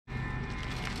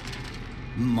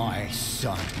My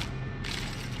son.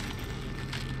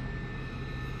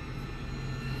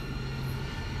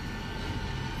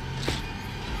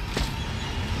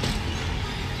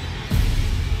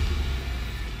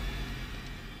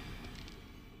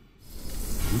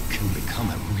 You can become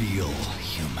a real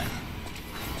human.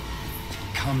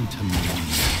 Come to me,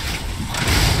 my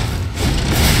son.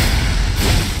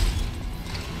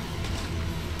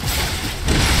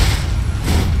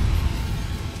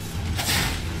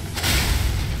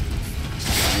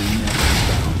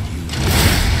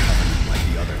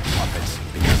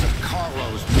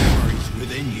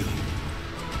 Within you.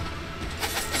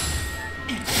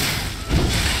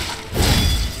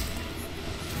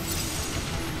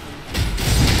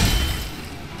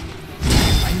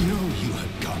 I know you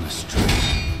have gone astray.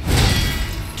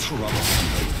 Troublesome.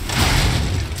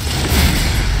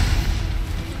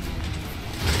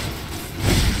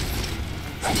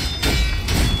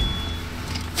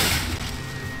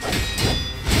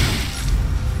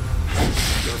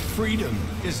 Your freedom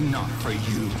is not for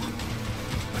you.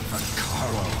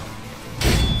 Carlo.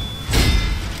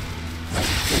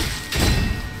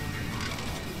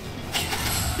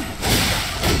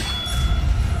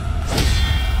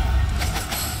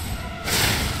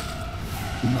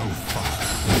 No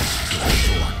father will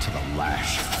resort to the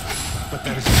lash, but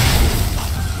there is no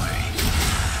other way.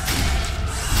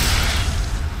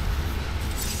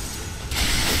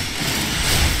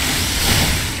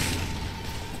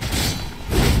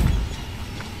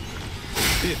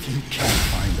 If you can't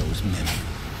find those memes,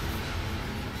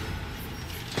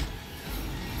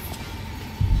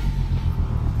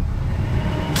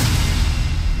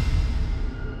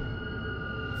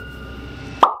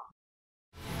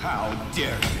 how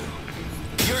dare you?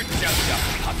 You're just a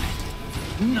puppet,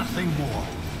 nothing more.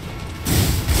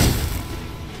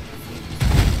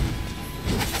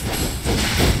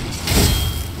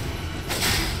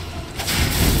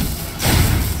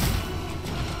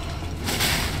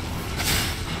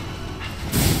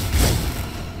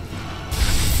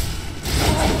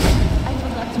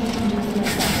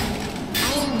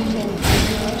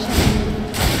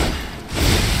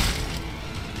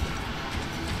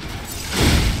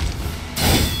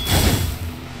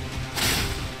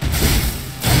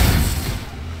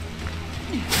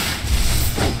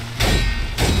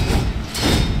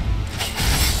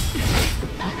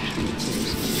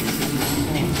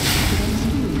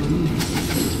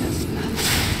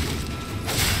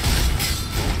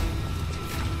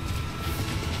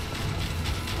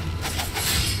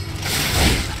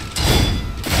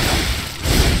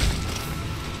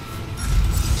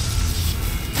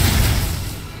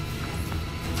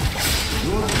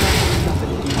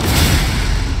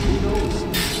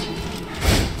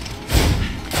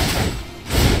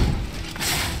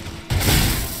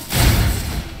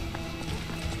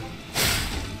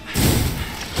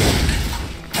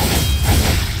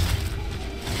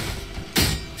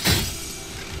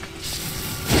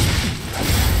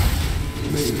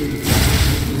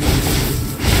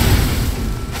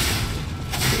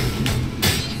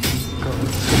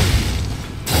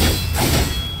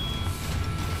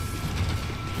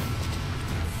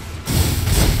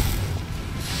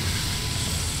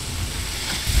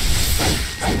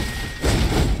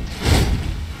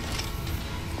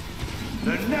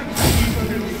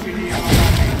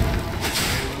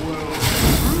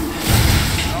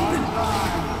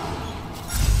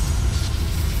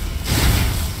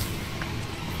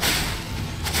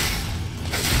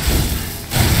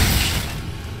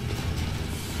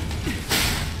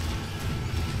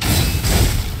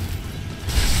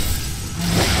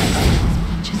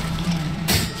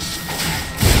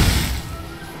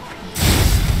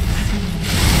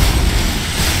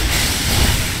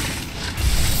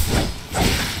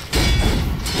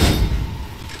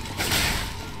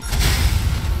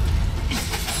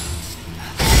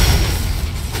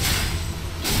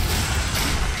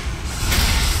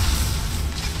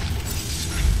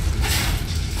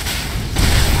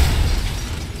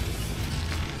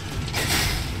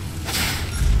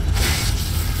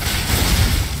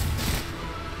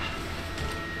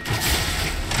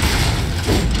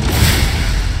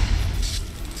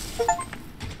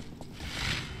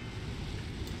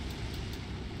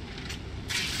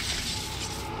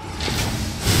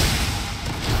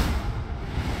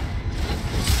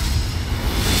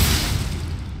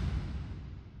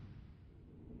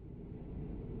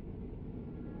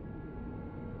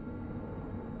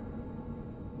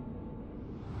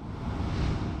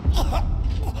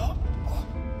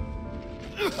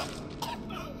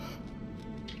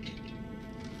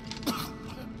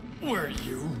 Were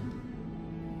you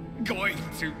going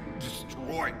to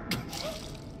destroy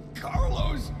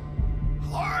Carlos?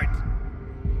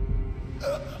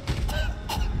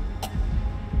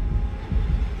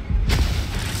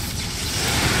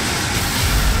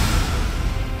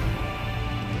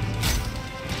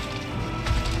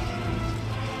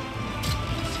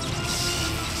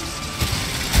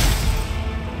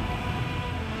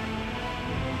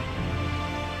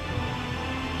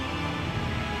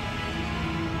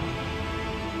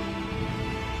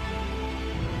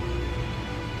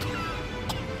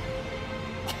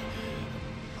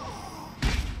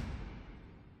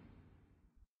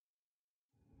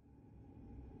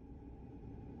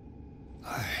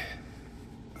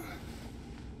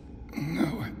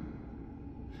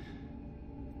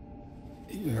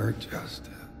 You're just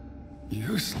a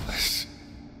useless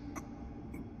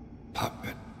puppet.